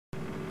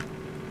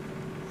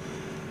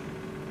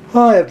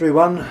Hi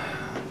everyone,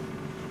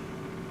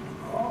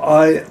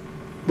 I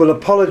will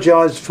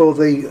apologise for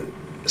the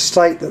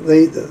state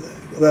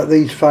that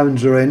these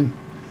phones are in.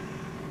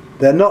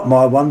 They're not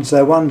my ones,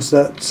 they're ones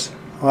that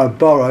I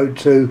borrowed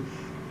to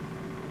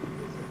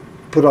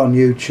put on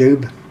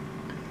YouTube,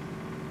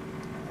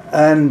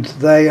 and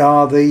they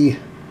are it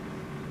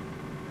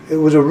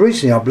was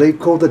originally, I believe,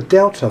 called the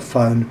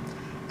Deltaphone.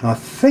 I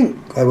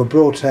think they were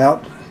brought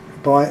out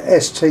by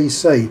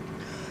STC.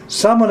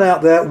 Someone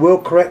out there will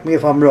correct me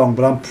if I'm wrong,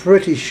 but I'm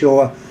pretty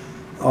sure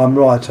I'm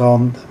right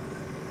on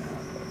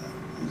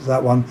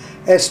that one.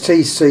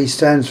 STC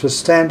stands for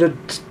Standard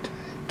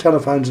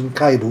Telephones and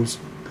Cables,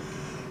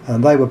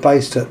 and they were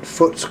based at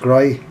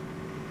Footscray,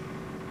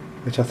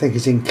 which I think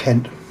is in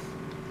Kent.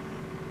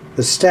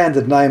 The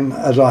standard name,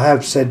 as I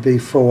have said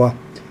before,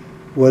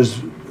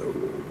 was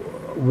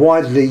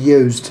widely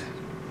used.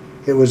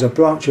 It was a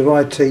branch of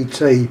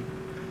ITT,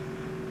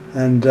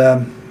 and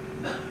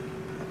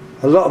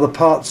a lot of the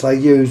parts they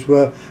used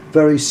were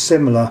very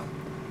similar.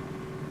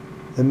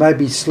 They may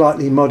be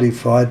slightly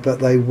modified, but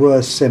they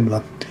were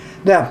similar.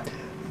 Now,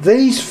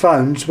 these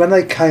phones, when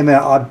they came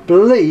out, I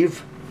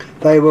believe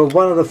they were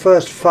one of the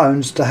first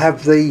phones to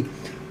have the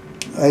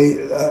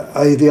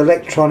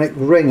electronic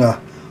ringer.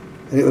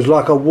 It was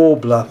like a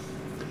warbler.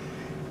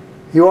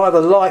 You either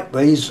liked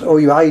these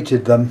or you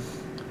hated them.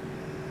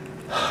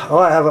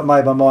 I haven't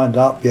made my mind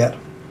up yet.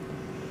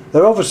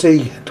 They're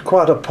obviously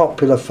quite a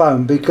popular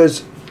phone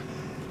because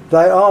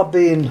they are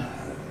being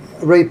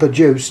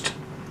reproduced,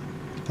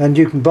 and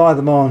you can buy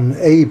them on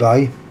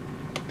eBay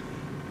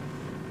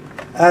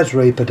as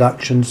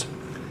reproductions.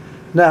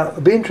 Now,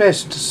 it'd be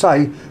interesting to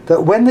say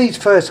that when these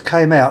first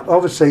came out,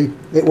 obviously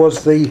it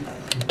was the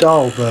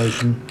dial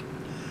version,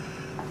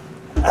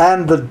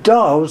 and the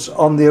dials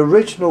on the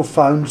original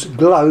phones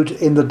glowed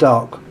in the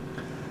dark.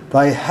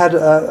 They had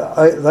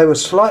they were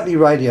slightly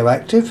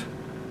radioactive,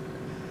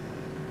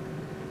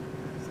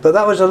 but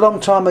that was a long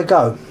time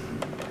ago.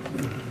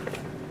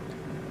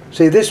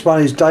 See, this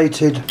one is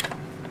dated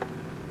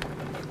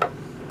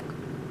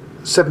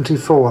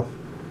 74.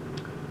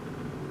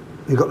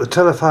 You've got the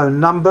telephone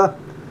number,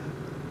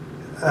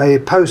 a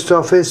post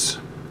office,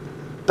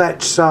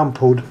 batch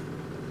sampled.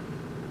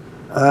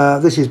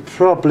 This is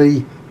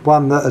probably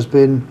one that has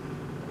been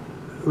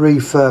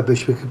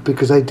refurbished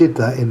because they did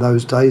that in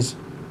those days.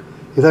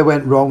 If they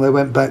went wrong, they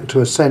went back to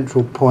a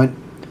central point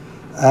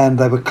and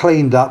they were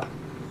cleaned up.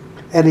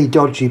 Any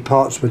dodgy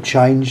parts were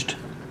changed,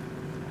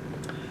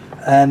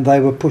 and they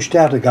were pushed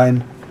out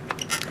again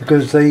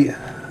because the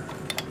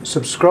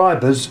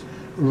subscribers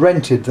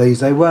rented these.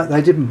 They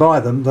didn't buy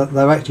them, but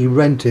they were actually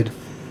rented.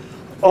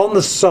 On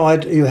the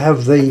side you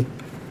have the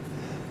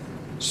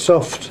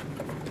soft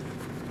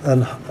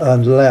and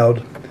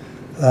loud,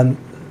 and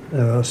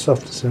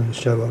soft to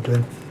show what I'm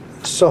doing.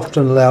 Soft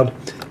and loud.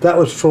 That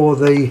was for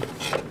the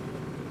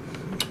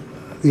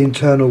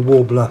internal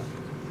warbler.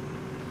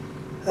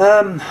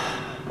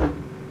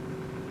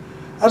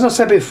 As I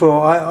said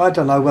before, I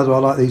don't know whether I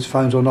like these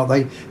phones or not.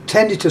 They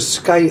tended to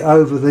skate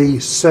over the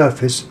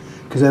surface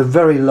because they're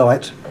very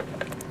light.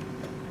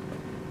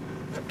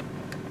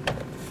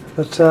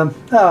 But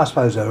I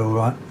suppose they're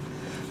alright.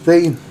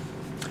 The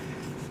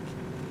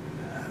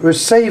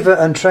receiver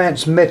and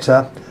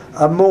transmitter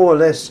are more or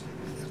less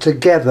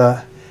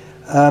together.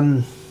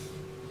 They're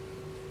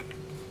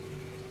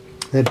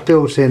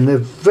built in. They're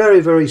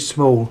very, very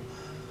small.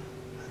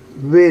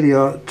 Really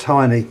are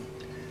tiny.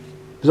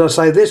 As I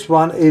say, this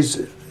one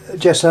is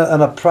just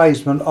an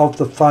appraisement of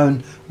the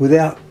phone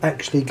without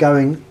actually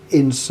going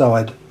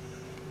inside.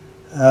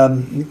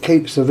 It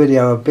keeps the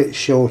video a bit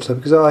shorter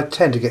because I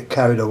tend to get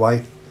carried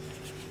away.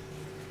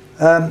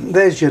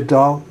 There's your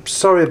dial.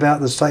 Sorry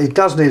about the state. It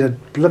does need a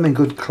blooming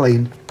good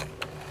clean.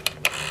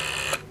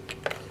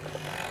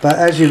 But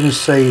as you can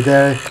see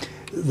there,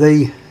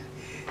 it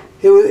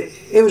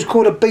was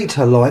called a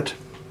beta light.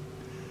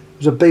 It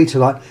was a beta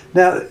light.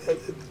 Now,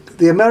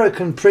 the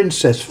American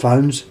Princess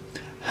phones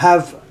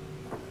have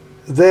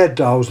their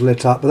dials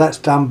lit up, but that's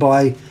done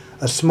by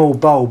a small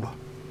bulb.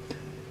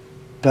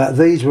 But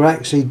these were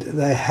actually,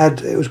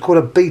 it was called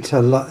a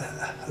beta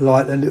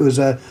light, and it was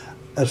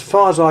as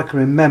far as I can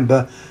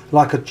remember,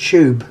 like a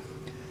tube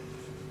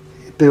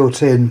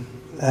built in,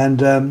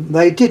 and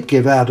they did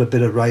give out a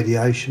bit of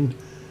radiation,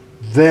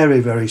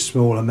 very, very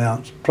small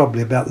amounts,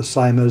 probably about the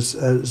same as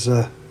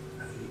a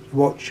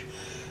watch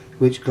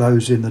which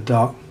glows in the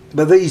dark.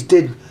 But these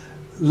did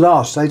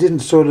last. They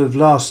didn't sort of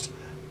last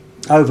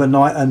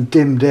overnight and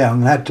dim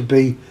down, had to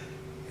be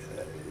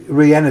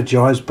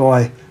re-energized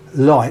by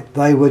light.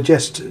 They were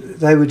just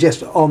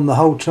on the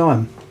whole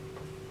time.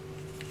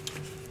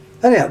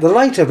 Anyhow, the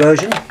later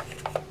version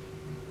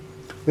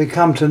we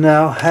come to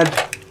now had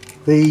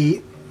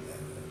the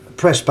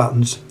press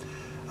buttons,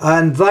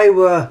 and they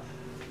were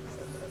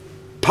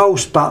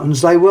pulse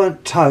buttons. They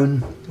weren't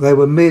tone, they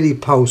were merely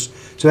pulse.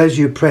 So as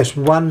you press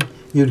one,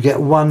 you'd get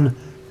one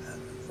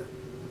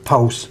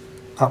pulse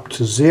up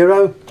to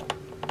 0,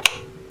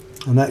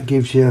 and that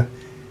gives you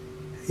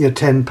your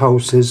 10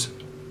 pulses.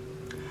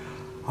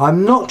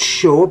 I'm not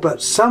sure,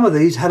 but some of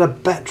these had a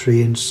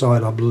battery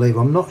inside, I believe.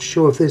 I'm not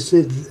sure if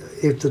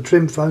if the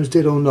Trimphones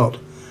did or not,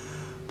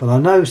 but I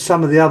know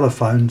some of the other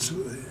phones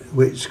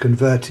which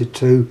converted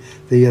to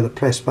the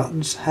press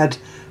buttons had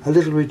a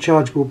little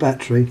rechargeable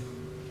battery.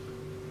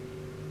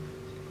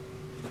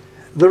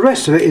 The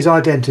rest of it is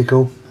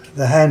identical.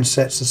 The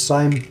handset's the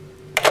same.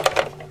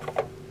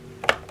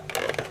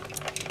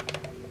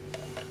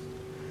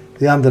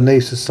 The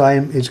underneath's the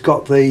same. It's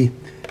got the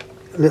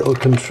little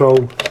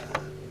control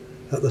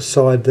at the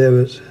side there,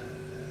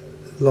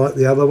 like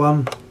the other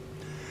one.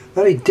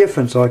 The only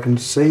difference I can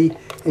see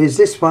is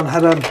this one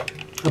had a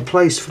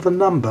place for the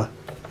number.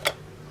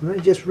 I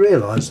only just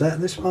realised that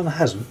this one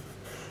hasn't.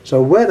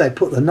 So where they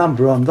put the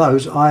number on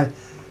those, I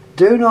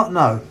do not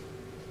know.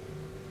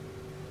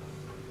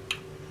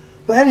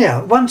 But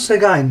anyhow, once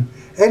again,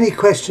 any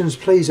questions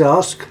please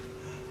ask.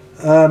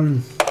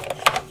 I'll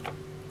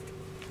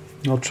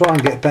try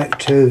and get back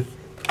to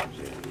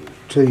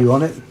you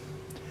on it.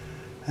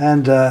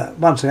 And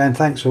once again,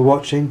 thanks for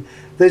watching.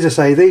 As I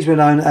say, these were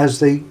known as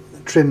the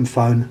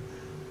Trimphone,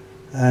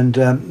 and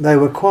they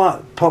were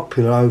quite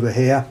popular over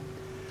here.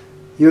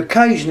 You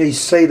occasionally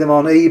see them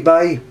on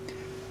eBay.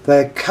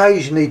 They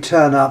occasionally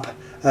turn up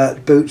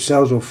at boot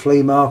sales or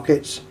flea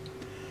markets.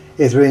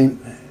 If they're in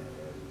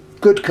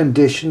good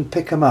condition,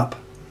 pick them up,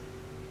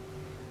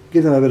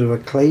 give them a bit of a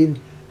clean,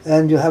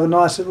 and you'll have a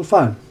nice little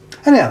phone.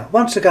 Anyhow,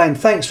 once again,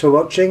 thanks for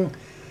watching.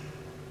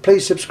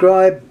 Please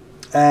subscribe,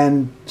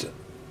 and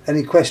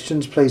any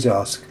questions please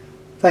ask.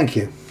 Thank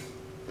you.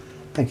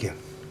 Thank you.